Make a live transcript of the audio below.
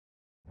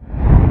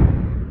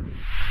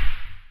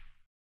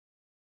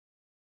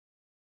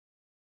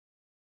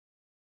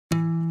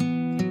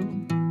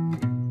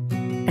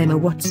Emma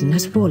Watson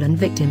has fallen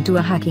victim to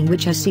a hacking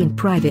which has seen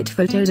private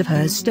photos of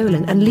hers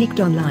stolen and leaked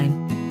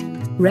online.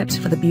 Reps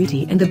for the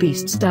Beauty and the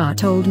Beast star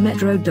told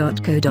metro.co.uk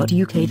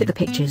that the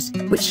pictures,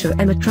 which show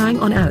Emma trying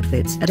on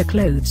outfits at a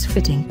clothes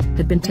fitting,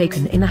 had been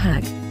taken in a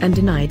hack, and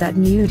denied that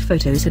nude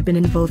photos had been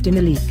involved in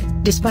a leak,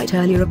 despite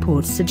earlier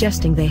reports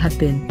suggesting they had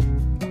been.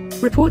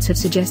 Reports have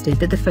suggested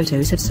that the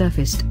photos have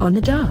surfaced on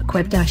the dark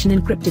web, an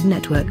encrypted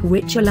network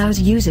which allows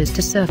users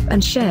to surf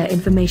and share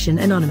information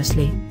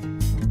anonymously.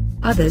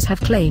 Others have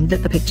claimed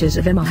that the pictures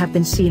of Emma have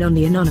been seen on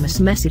the anonymous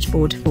message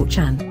board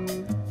 4chan.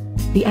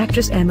 The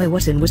actress Emma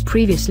Watson was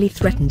previously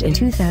threatened in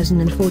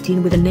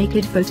 2014 with a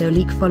naked photo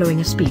leak following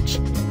a speech.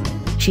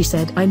 She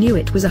said, "I knew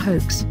it was a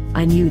hoax,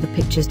 I knew the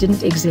pictures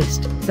didn't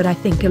exist, but I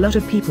think a lot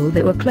of people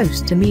that were close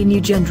to me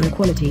knew gender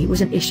equality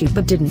was an issue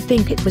but didn't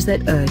think it was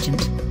that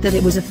urgent, that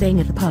it was a thing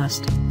of the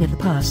past."